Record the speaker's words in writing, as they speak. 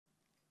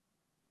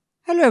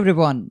Hello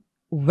everyone,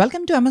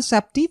 welcome to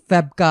MSFT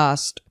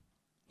webcast.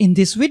 In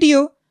this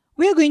video,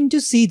 we are going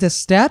to see the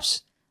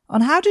steps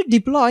on how to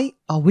deploy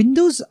a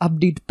Windows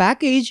Update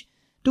package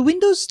to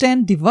Windows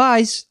 10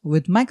 device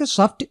with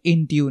Microsoft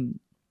Intune.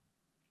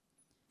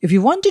 If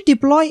you want to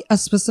deploy a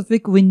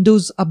specific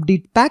Windows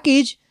Update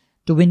package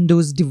to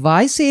Windows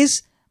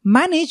devices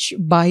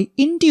managed by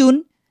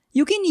Intune,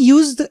 you can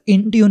use the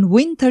Intune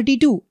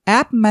Win32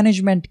 app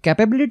management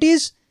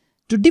capabilities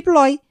to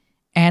deploy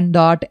an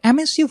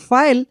 .msu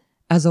file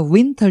as a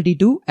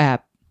Win32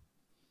 app.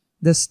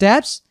 The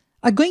steps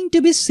are going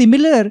to be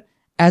similar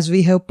as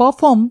we have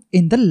performed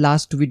in the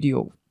last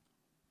video.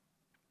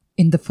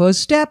 In the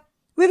first step,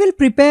 we will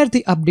prepare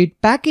the update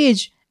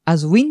package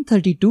as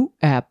Win32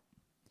 app.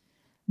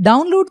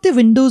 Download the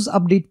Windows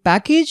Update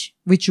package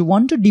which you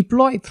want to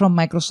deploy from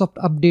Microsoft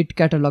Update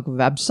Catalog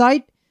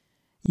website.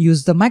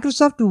 Use the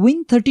Microsoft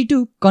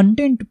Win32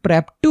 Content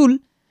Prep tool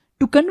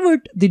to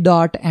convert the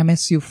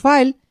 .msu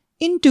file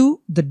into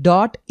the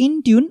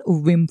 .intune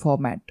Vim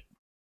format.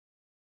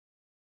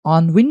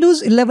 On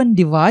Windows 11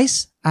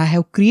 device, I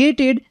have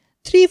created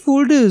 3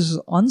 folders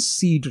on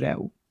C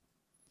drive.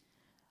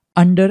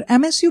 Under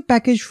MSU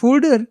package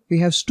folder, we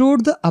have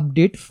stored the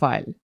update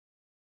file.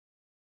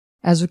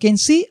 As you can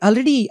see,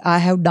 already I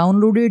have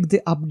downloaded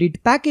the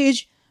update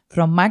package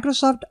from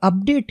Microsoft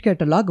Update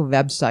Catalog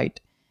website,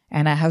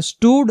 and I have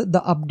stored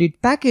the update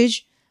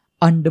package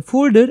under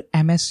folder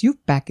MSU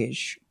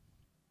package.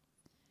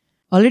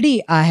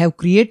 Already I have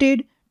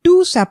created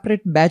 2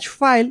 separate batch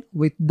files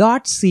with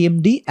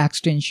 .cmd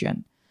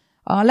extension.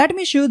 Let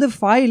me show the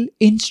file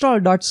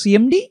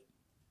install.cmd.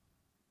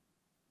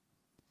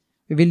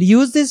 We will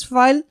use this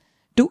file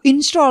to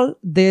install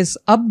this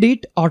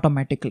update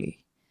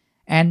automatically.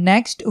 And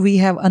next we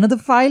have another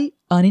file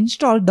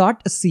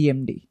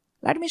uninstall.cmd.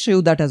 Let me show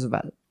you that as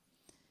well.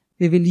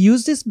 We will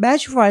use this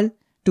batch file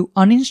to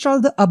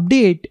uninstall the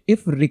update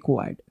if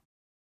required.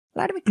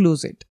 Let me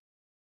close it.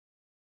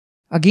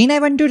 Again, I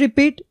want to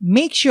repeat,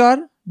 make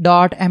sure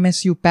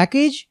 .msu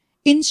package,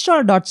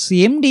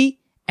 install.cmd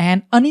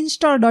and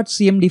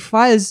uninstall.cmd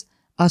files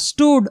are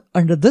stored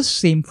under the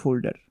same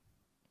folder.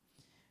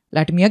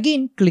 Let me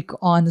again click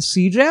on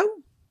C drive.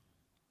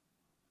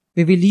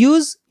 We will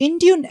use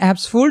Intune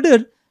apps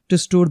folder to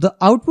store the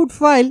output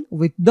file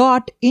with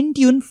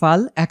 .intune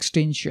file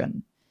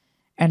extension.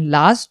 And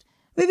last,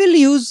 we will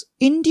use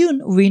Intune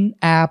Win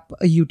app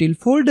util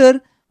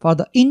folder for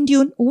the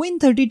Intune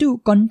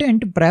Win32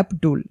 content prep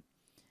tool.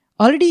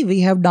 Already we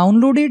have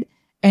downloaded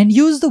and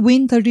used the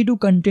Win32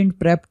 content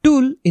prep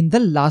tool in the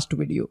last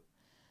video.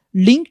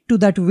 Link to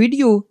that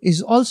video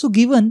is also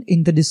given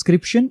in the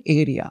description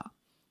area.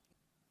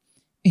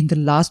 In the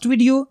last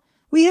video,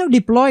 we have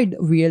deployed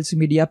VLC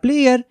Media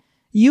Player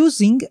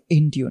using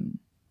Intune.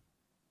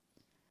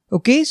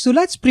 Okay, so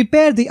let's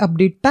prepare the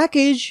update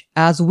package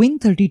as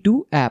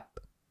Win32 app.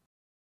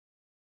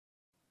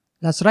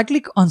 Let's right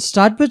click on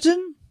Start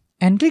button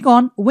and click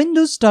on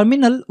Windows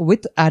Terminal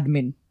with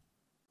Admin.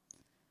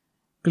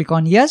 Click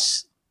on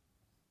Yes.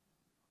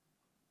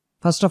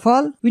 First of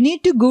all, we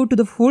need to go to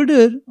the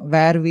folder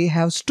where we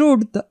have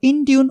stored the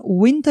Intune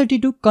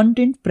Win32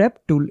 content prep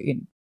tool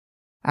in.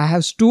 I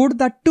have stored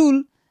that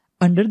tool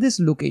under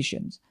this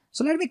location.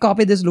 So let me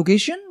copy this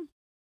location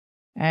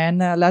and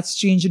let's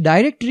change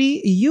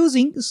directory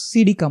using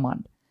cd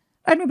command.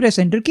 Let me press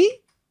enter key.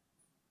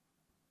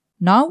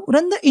 Now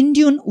run the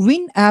Intune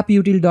Win app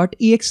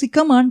util.exe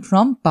command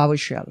from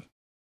PowerShell.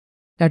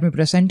 Let me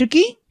press enter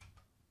key.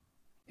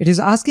 It is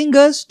asking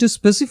us to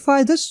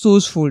specify the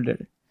source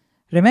folder.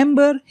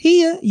 Remember,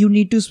 here you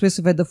need to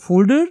specify the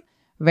folder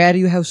where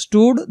you have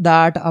stored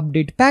that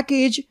update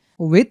package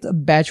with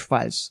batch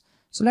files.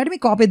 So let me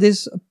copy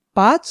this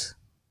path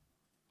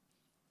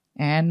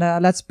and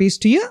let's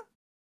paste here.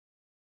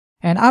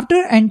 And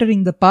after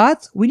entering the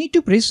path, we need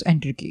to press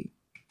enter key.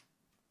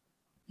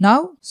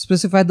 Now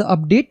specify the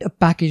update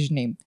package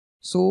name.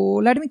 So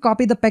let me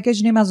copy the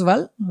package name as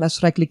well.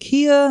 Let's right click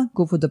here,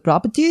 go for the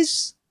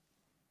properties.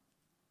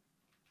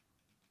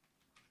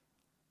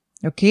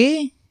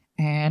 Okay,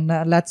 and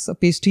let's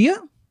paste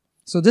here.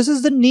 So this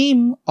is the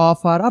name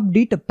of our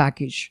update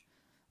package.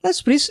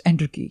 Let's press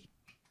enter key.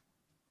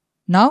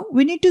 Now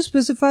we need to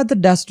specify the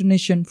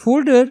destination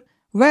folder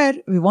where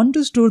we want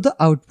to store the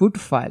output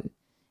file.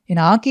 In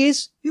our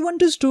case, we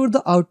want to store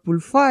the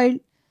output file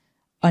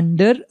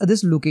under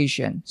this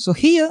location. So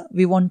here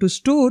we want to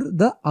store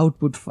the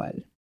output file.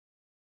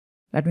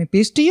 Let me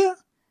paste here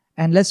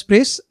and let's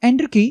press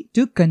enter key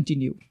to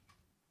continue.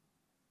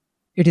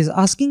 It is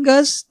asking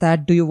us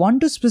that do you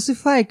want to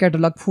specify a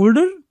catalog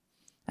folder?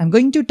 I'm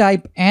going to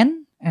type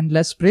N and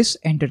let's press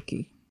enter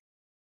key.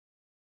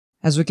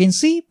 As we can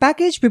see,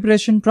 package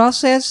preparation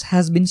process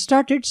has been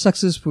started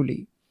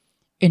successfully.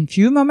 In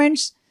few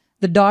moments,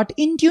 the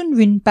 .intune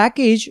Win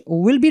package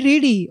will be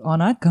ready on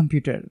our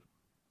computer.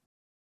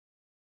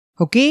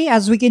 Okay,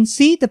 as we can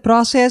see, the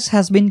process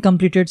has been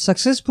completed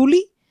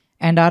successfully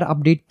and our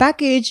update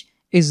package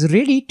is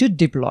ready to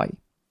deploy.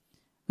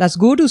 Let's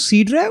go to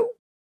C drive.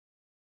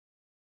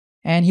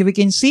 And here we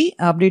can see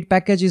update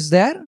package is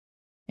there.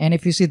 And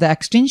if you see, the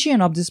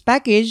extension of this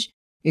package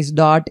is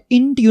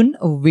 .intune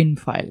win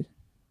file.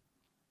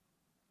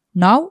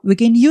 Now we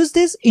can use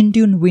this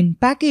Intune win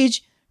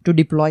package to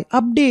deploy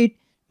update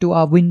to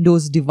our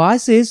Windows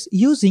devices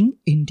using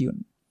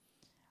Intune.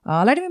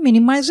 Let me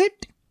minimize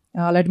it.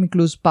 Let me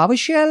close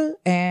PowerShell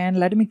and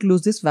let me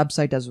close this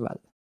website as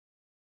well.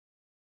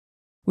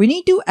 We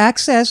need to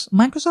access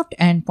Microsoft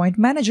Endpoint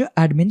Manager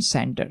Admin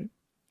Center.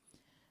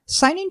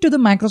 Sign in to the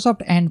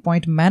Microsoft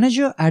Endpoint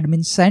Manager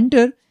Admin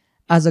Center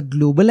as a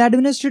global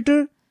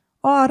administrator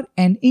or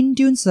an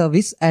Intune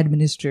service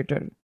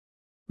administrator.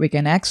 We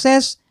can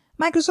access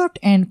Microsoft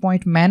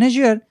Endpoint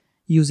Manager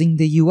using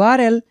the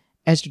URL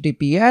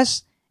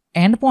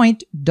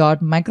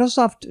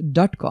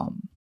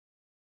https://endpoint.microsoft.com.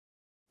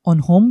 On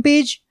home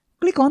page,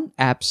 click on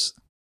Apps.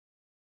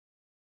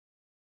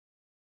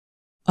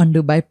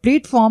 Under By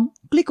Platform,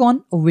 click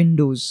on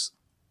Windows.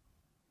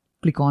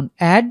 Click on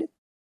Add.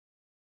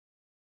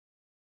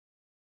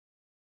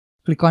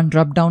 Click on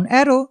drop-down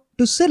arrow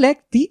to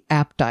select the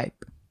app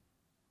type.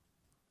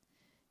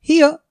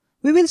 Here,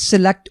 we will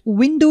select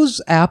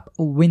Windows App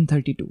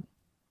Win32.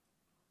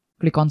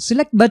 Click on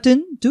Select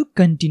button to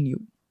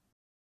continue.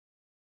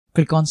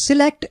 Click on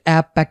Select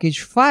App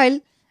Package File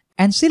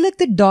and select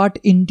the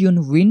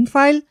 .intune win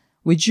file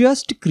we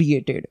just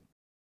created.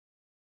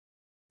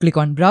 Click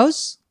on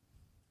Browse.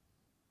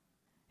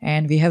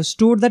 And we have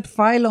stored that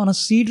file on a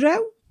C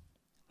drive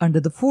under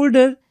the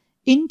folder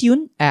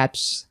Intune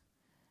Apps.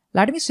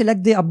 Let me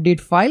select the update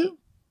file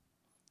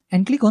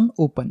and click on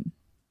Open.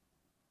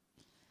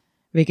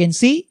 We can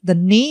see the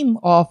name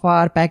of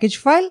our package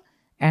file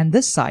and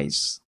the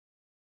size.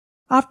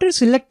 After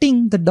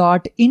selecting the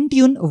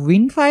 .intune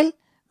win file,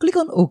 click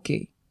on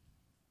OK.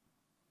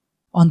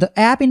 On the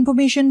app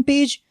information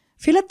page,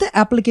 fill up the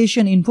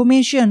application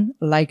information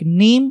like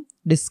name,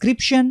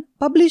 description,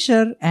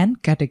 publisher,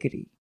 and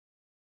category.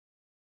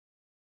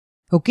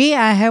 Okay,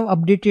 I have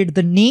updated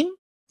the name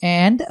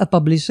and a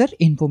publisher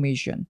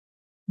information.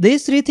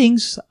 These three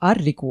things are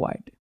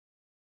required.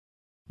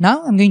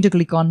 Now I'm going to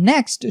click on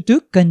Next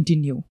to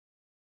continue.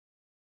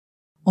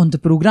 On the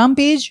program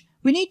page,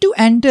 we need to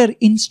enter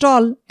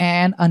install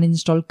and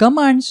uninstall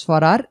commands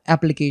for our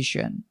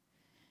application.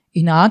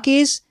 In our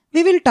case,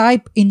 we will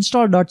type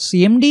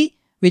install.cmd,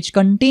 which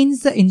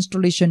contains the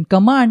installation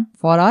command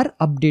for our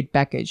update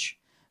package.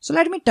 So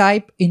let me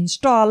type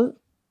install.cmd.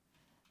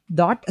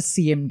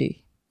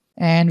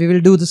 And we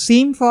will do the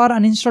same for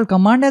uninstall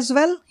command as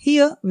well.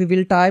 Here we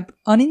will type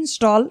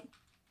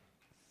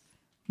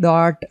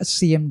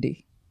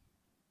uninstall.cmd.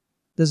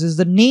 This is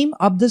the name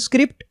of the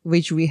script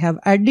which we have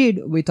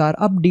added with our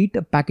update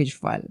package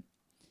file.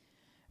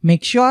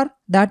 Make sure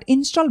that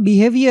install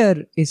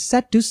behavior is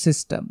set to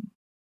system.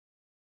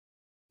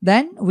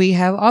 Then we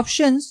have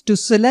options to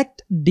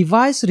select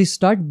device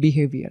restart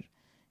behavior.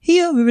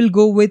 Here we will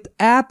go with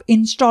app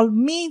install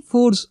may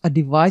force a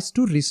device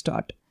to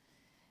restart.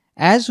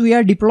 As we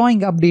are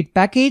deploying update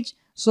package,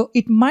 so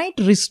it might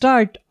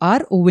restart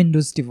our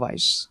Windows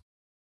device.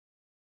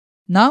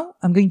 Now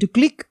I'm going to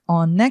click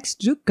on Next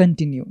to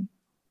continue.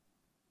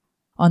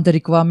 On the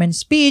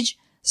requirements page,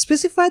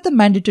 specify the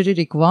mandatory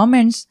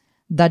requirements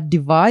that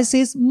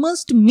devices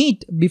must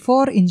meet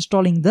before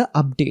installing the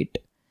update.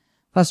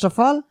 First of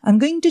all, I'm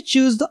going to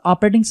choose the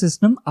operating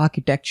system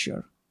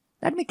architecture.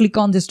 Let me click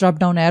on this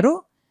drop-down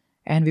arrow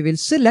and we will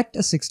select a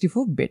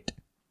 64-bit.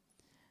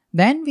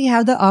 Then we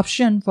have the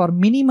option for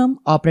minimum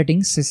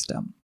operating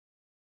system.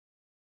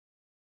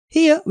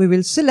 Here we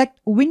will select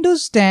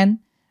Windows 10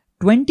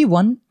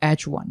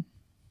 21H1.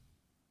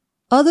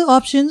 Other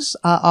options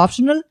are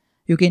optional.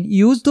 You can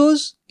use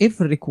those if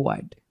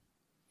required.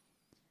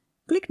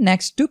 Click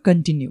Next to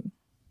continue.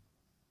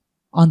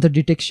 On the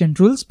detection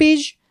rules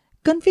page,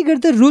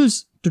 configure the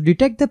rules to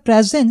detect the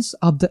presence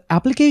of the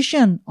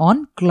application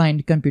on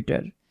client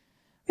computer.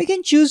 We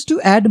can choose to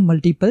add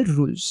multiple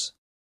rules.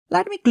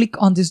 Let me click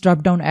on this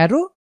drop-down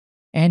arrow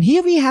and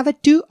here we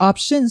have two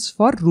options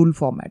for rule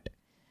format.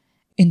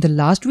 In the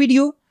last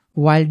video,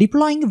 while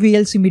deploying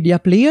VLC Media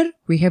Player,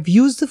 we have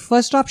used the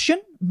first option,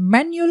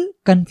 manual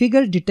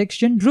configure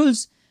detection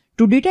rules,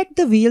 to detect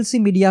the VLC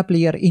Media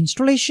Player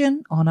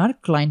installation on our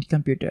client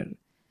computer.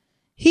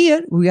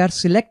 Here we are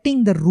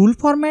selecting the rule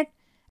format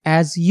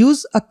as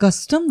use a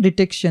custom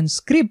detection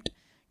script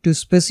to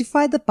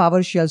specify the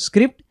PowerShell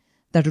script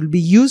that will be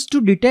used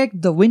to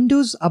detect the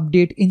Windows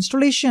Update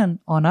installation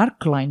on our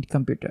client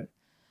computer.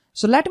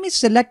 So let me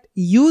select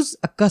use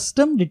a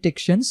custom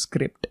detection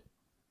script.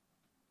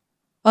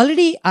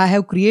 Already I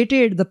have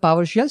created the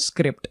PowerShell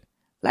script.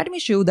 Let me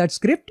show that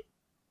script.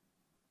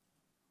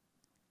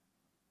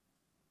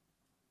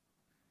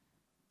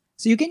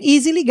 So you can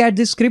easily get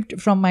this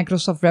script from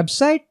Microsoft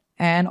website,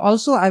 and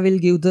also I will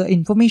give the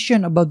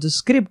information about the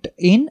script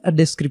in a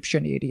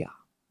description area.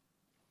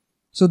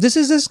 So this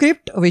is the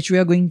script which we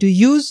are going to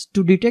use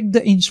to detect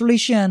the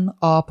installation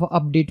of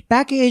update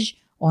package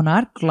on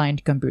our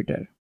client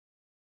computer.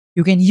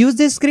 You can use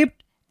this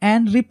script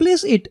and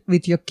replace it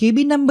with your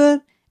KB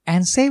number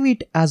and save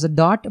it as a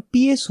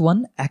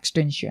 .ps1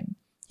 extension.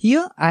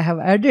 Here I have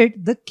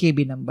added the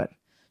KB number.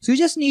 So you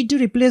just need to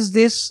replace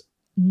this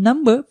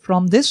number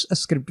from this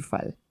script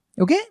file.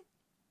 Okay.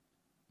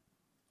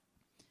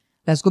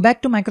 Let's go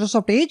back to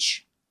Microsoft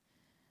Edge.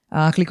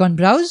 Click on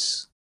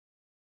Browse.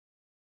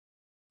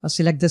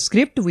 Select the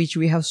script which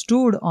we have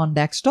stored on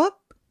desktop.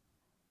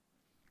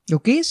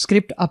 Okay,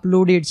 script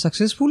uploaded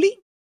successfully.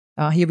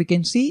 Here we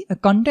can see a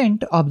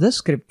content of the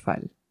script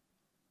file.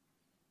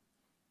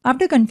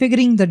 After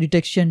configuring the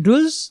detection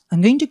rules,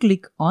 I'm going to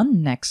click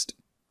on Next.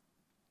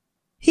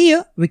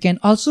 Here we can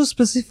also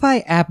specify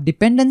app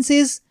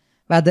dependencies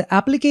where the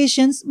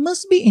applications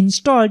must be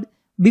installed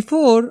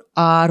before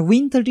our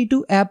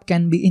Win32 app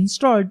can be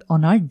installed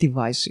on our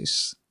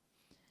devices.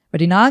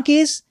 But in our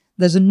case,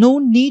 there's no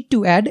need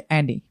to add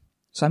any.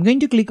 So I'm going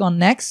to click on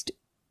Next.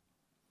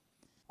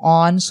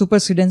 On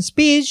Supersedence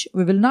page,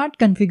 we will not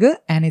configure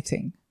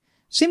anything.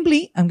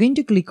 Simply, I'm going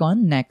to click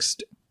on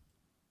Next.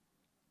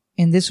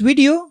 In this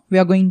video, we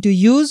are going to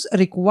use a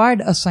required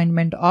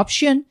assignment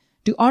option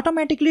to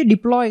automatically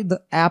deploy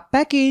the app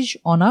package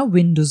on our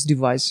Windows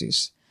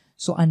devices.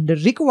 So under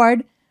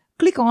Required,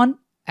 click on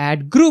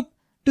Add Group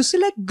to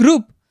select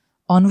group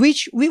on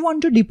which we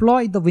want to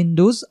deploy the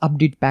Windows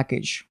Update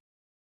package.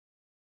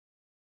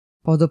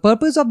 For the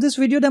purpose of this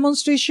video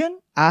demonstration,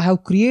 I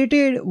have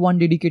created one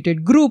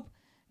dedicated group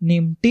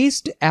named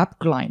Test App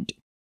Client.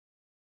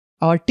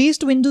 Our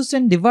Test Windows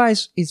 10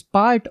 device is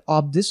part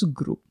of this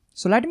group.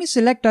 So let me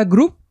select our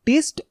group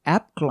Test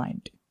App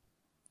Client.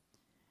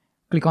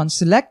 Click on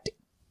Select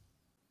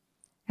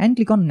and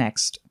click on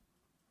Next.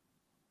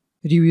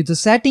 Review the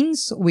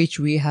settings which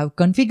we have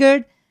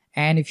configured,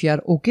 and if you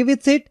are okay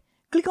with it,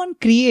 click on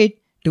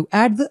Create to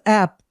add the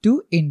app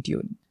to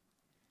Intune.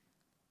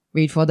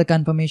 Wait for the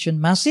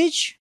confirmation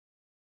message.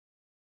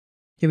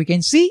 Here we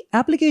can see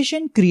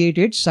application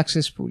created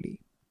successfully.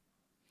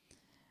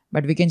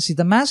 But we can see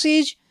the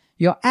message,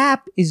 your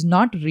app is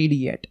not ready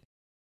yet.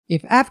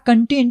 If app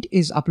content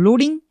is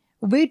uploading,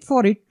 wait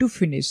for it to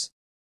finish.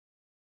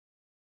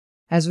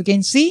 As we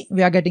can see,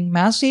 we are getting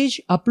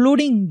message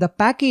uploading the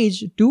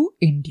package to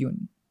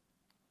Intune.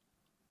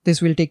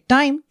 This will take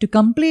time to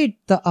complete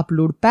the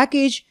upload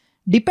package,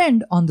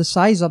 depend on the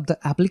size of the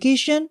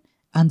application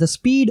and the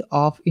speed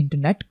of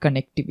internet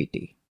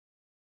connectivity.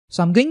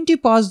 So I'm going to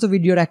pause the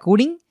video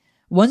recording.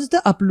 Once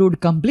the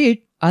upload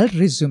complete, I'll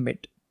resume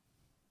it.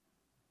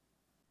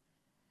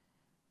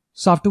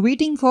 So after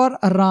waiting for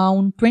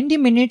around 20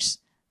 minutes,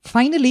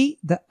 finally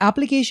the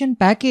application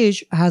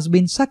package has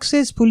been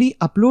successfully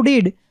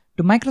uploaded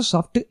to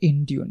Microsoft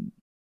Intune.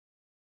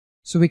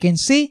 So we can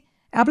say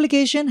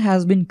application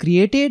has been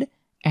created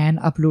and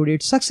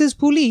uploaded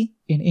successfully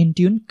in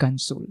Intune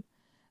console.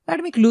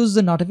 Let me close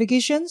the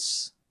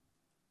notifications.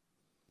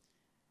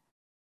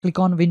 Click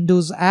on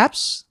Windows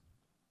Apps.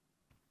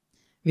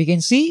 We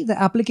can see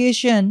the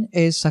application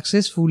is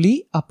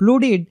successfully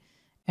uploaded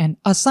and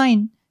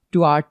assigned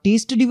to our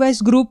test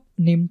device group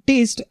named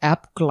Test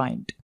App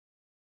Client.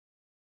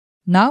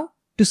 Now,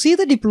 to see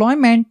the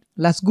deployment,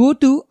 let's go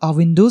to our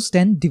Windows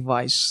 10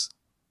 device.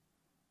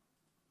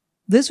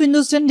 This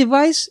Windows 10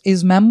 device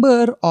is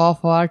member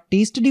of our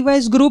test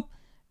device group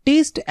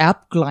Test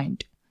App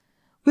Client.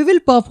 We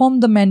will perform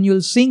the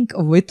manual sync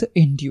with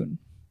Intune.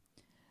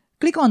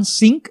 Click on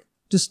Sync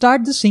to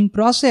start the sync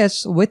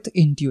process with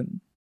Intune.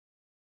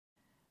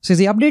 So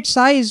the update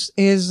size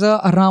is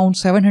around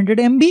 700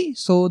 MB,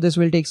 so this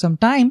will take some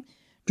time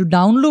to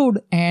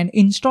download and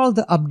install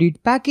the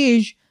update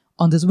package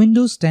on this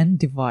Windows 10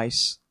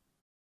 device.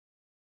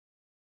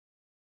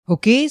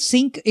 Okay,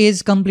 sync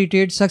is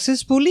completed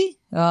successfully.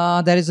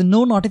 There is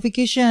no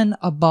notification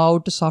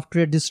about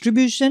software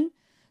distribution,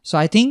 so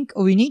I think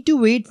we need to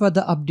wait for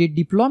the update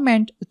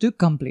deployment to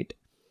complete.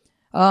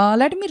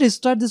 Let me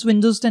restart this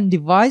Windows 10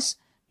 device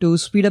to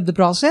speed up the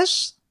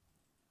process.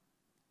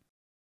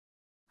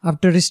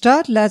 After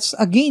restart, let's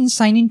again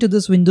sign into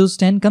this Windows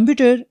 10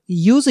 computer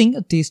using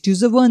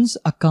TestUser1's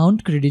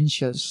account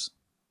credentials.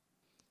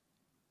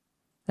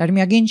 Let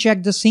me again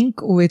check the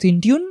sync with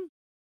Intune.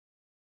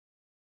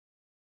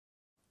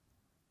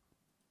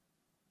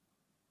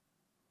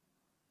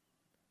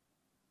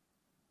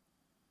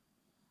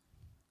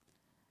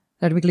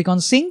 Let me click on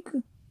Sync.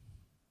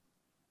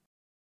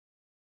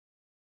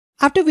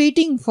 After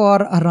waiting for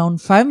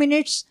around 5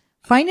 minutes,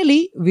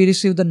 finally, we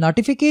receive the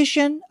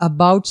notification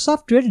about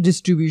software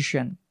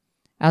distribution.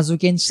 As we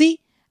can see,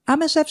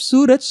 MSF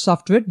Surat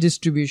software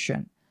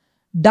distribution,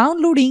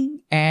 downloading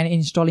and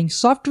installing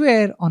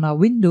software on our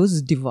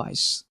Windows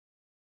device.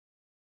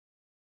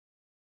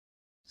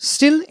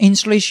 Still,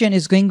 installation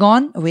is going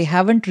on. We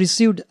haven't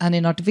received any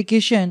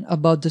notification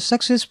about the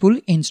successful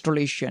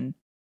installation.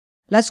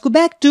 Let's go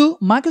back to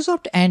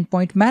Microsoft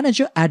Endpoint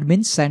Manager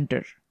Admin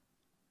Center.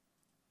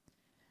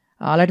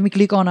 Let me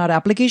click on our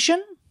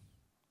application.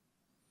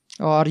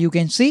 Or you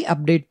can see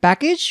Update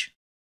Package.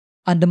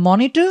 Under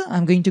Monitor,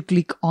 I'm going to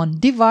click on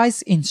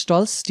Device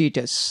Install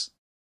Status.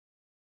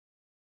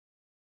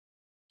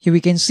 Here we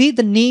can see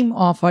the name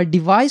of our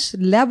device,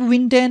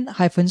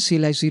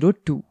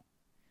 LabWin10-CLI02.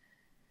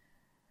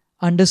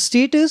 Under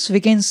Status, we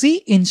can see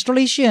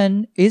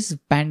Installation is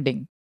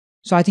pending.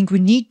 So I think we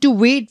need to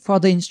wait for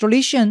the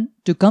installation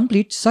to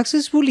complete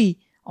successfully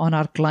on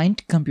our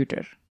client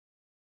computer.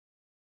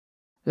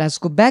 Let's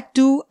go back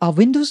to our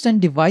Windows 10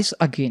 device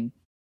again.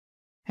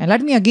 And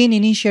let me again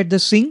initiate the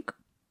sync.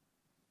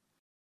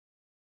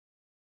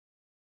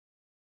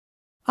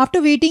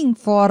 After waiting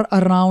for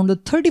around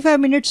 35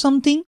 minutes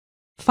something,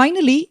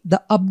 finally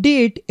the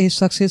update is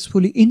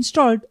successfully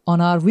installed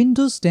on our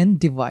Windows 10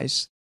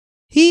 device.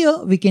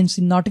 Here we can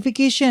see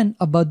notification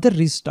about the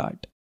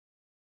restart.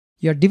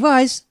 Your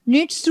device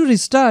needs to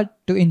restart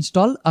to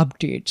install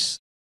updates.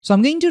 So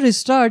I'm going to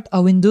restart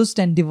a Windows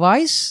 10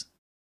 device.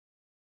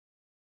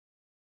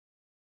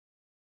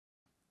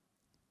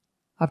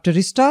 After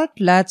restart,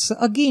 let's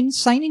again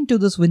sign into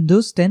this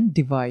Windows 10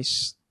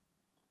 device.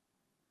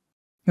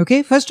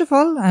 Okay, first of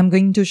all, I'm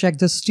going to check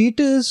the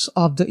status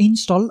of the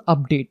install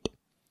update.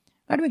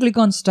 Let me click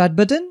on Start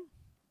button,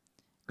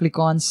 click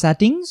on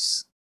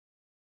Settings,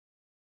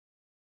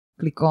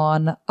 click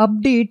on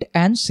Update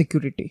and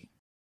Security.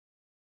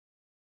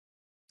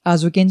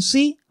 As we can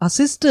see, our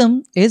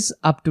system is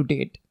up to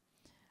date.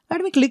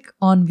 Let me click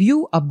on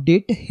View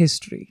Update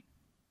History.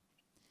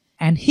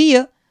 And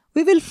here,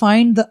 we will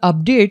find the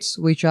updates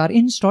which are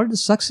installed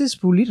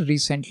successfully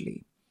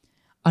recently.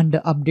 Under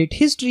Update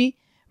History,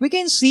 we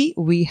can see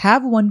we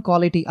have one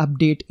quality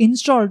update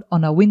installed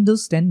on a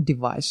Windows 10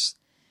 device.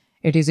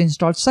 It is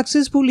installed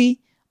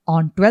successfully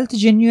on 12th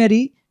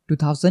January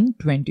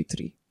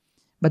 2023.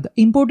 But the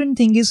important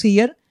thing is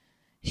here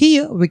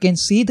we can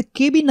see the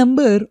KB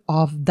number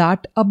of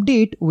that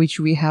update which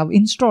we have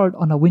installed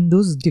on a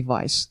Windows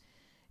device.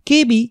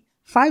 KB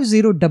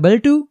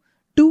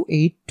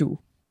 5022282.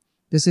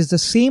 This is the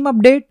same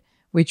update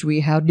which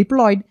we have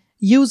deployed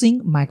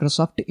using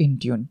Microsoft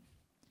Intune.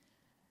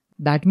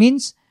 That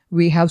means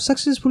we have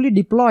successfully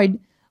deployed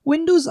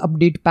Windows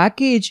Update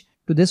package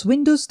to this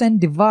Windows 10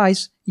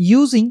 device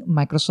using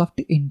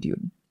Microsoft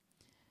Intune.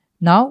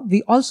 Now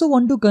we also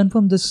want to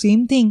confirm the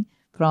same thing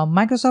from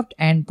Microsoft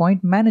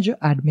Endpoint Manager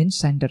Admin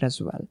Center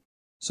as well.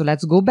 So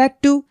let's go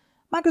back to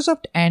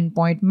Microsoft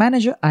Endpoint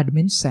Manager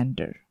Admin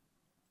Center.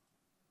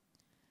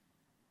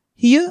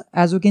 Here,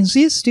 as we can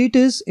see,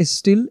 status is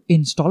still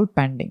install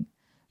pending.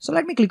 So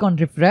let me click on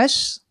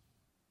refresh.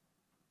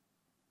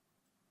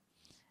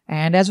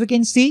 And as we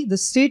can see, the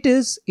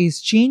status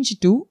is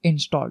changed to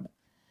installed.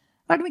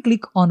 Let me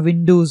click on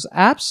Windows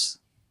Apps.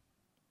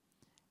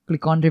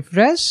 Click on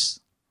refresh.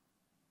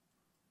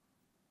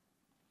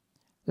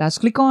 Let's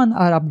click on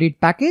our update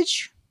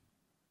package.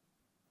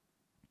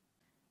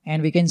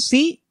 And we can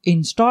see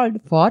installed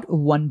for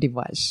one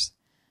device.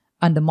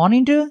 Under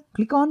monitor,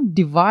 click on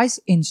device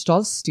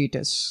install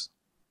status.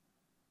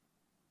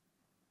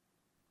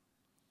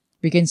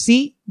 We can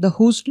see the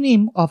host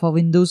name of a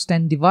Windows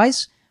 10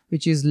 device,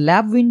 which is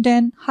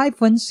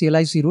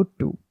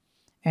labwin10-CLI02,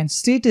 and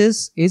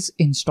status is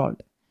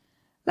installed.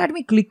 Let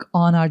me click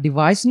on our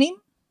device name.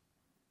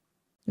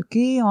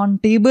 Okay, on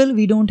table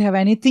we don't have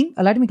anything.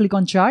 Let me click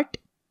on chart.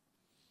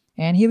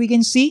 And here we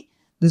can see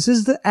this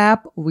is the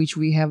app which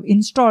we have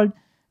installed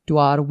to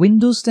our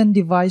Windows 10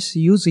 device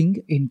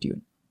using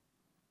Intune.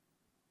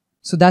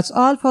 So that's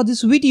all for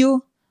this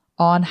video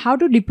on how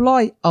to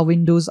deploy a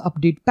Windows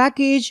Update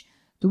package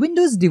to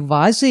Windows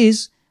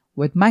devices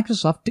with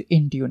Microsoft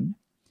Intune.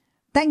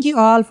 Thank you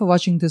all for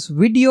watching this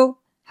video.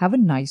 Have a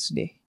nice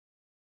day.